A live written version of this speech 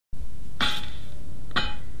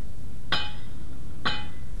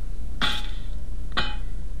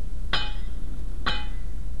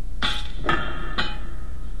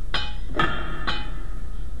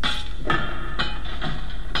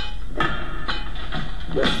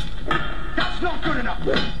not good enough.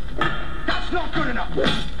 That's not good enough.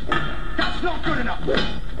 That's not good enough.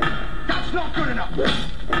 That's not good enough.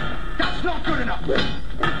 That's not good enough.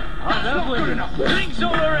 I love women. Drinks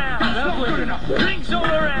all around. I love women. Drinks all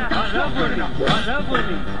around. I love women. I love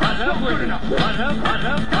women. I love women.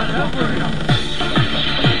 I love women.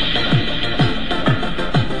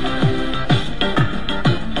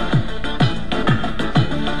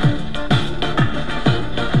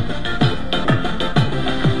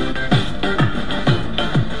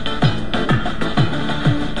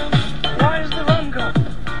 Why is the rum gone?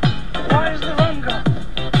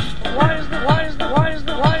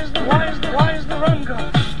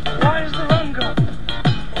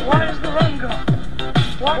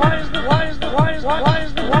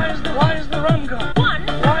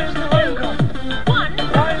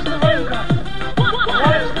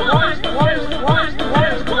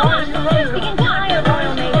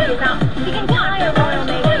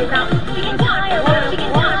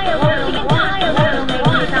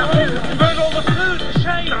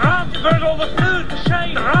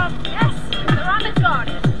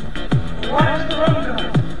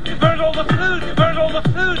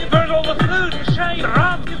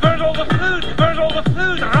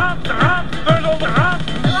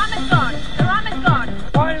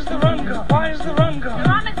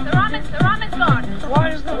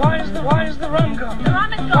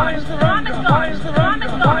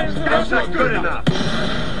 That's not good enough.